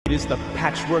It is the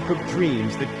patchwork of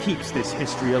dreams that keeps this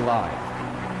history alive.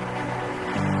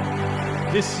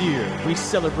 This year, we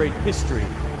celebrate history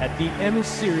at the M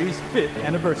Series 5th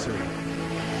anniversary.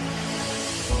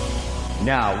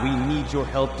 Now we need your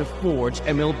help to forge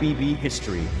mlbb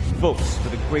history. Votes for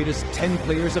the greatest 10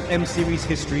 players of M Series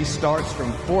history starts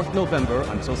from 4th November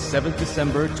until 7th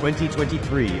December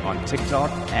 2023 on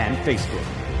TikTok and Facebook.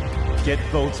 Get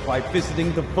votes by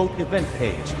visiting the Vote event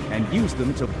page and use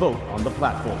them to vote on the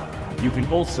platform. You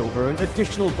can also earn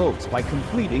additional votes by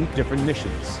completing different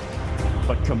missions.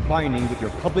 But combining with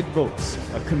your public votes,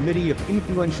 a committee of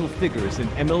influential figures in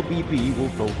mlbb will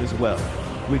vote as well,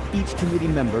 with each committee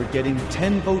member getting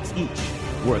 10 votes each,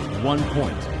 worth 1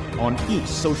 point. On each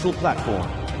social platform,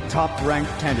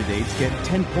 top-ranked candidates get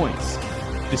 10 points,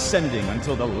 descending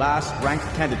until the last ranked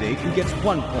candidate who gets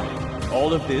 1 point.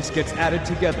 All of this gets added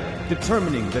together,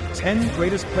 determining the 10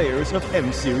 greatest players of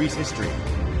M Series history.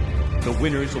 The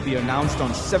winners will be announced on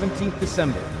 17th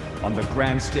December on the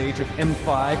grand stage of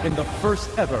M5 in the first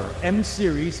ever M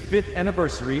Series 5th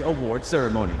Anniversary Award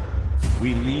Ceremony.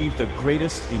 We leave the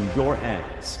greatest in your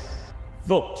hands.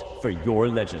 Vote for your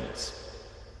legends.